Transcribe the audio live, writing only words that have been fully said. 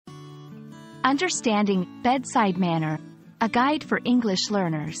Understanding Bedside Manner, a guide for English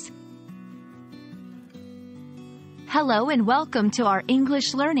learners. Hello and welcome to our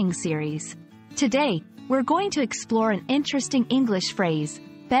English learning series. Today, we're going to explore an interesting English phrase,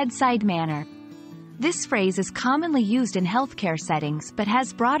 bedside manner. This phrase is commonly used in healthcare settings but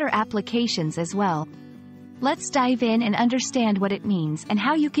has broader applications as well. Let's dive in and understand what it means and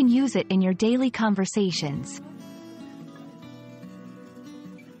how you can use it in your daily conversations.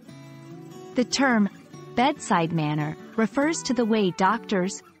 The term, bedside manner, refers to the way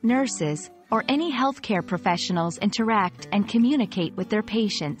doctors, nurses, or any healthcare professionals interact and communicate with their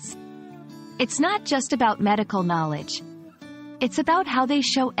patients. It's not just about medical knowledge. It's about how they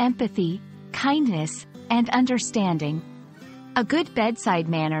show empathy, kindness, and understanding. A good bedside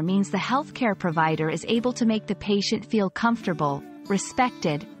manner means the healthcare provider is able to make the patient feel comfortable,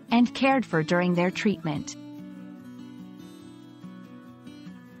 respected, and cared for during their treatment.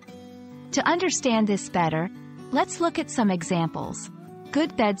 To understand this better, let's look at some examples.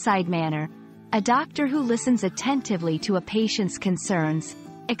 Good bedside manner. A doctor who listens attentively to a patient's concerns,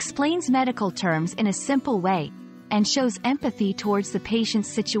 explains medical terms in a simple way, and shows empathy towards the patient's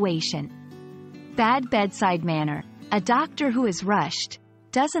situation. Bad bedside manner. A doctor who is rushed,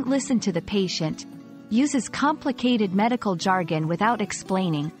 doesn't listen to the patient, uses complicated medical jargon without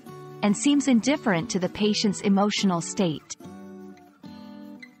explaining, and seems indifferent to the patient's emotional state.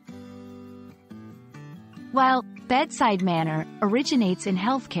 While bedside manner originates in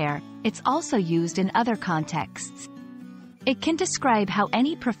healthcare, it's also used in other contexts. It can describe how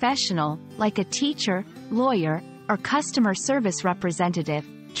any professional, like a teacher, lawyer, or customer service representative,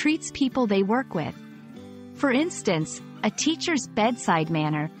 treats people they work with. For instance, a teacher's bedside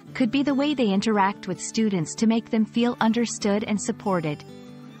manner could be the way they interact with students to make them feel understood and supported.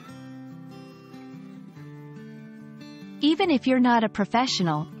 Even if you're not a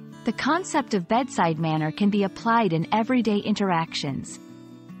professional, the concept of bedside manner can be applied in everyday interactions.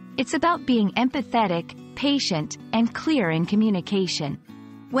 It's about being empathetic, patient, and clear in communication.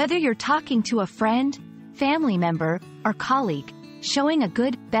 Whether you're talking to a friend, family member, or colleague, showing a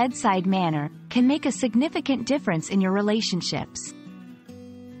good bedside manner can make a significant difference in your relationships.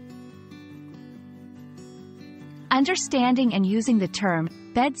 Understanding and using the term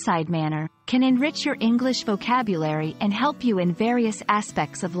bedside manner can enrich your English vocabulary and help you in various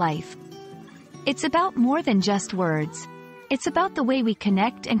aspects of life. It's about more than just words. It's about the way we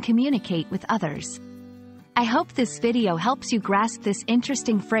connect and communicate with others. I hope this video helps you grasp this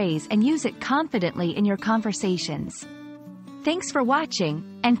interesting phrase and use it confidently in your conversations. Thanks for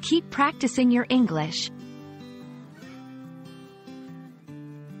watching, and keep practicing your English.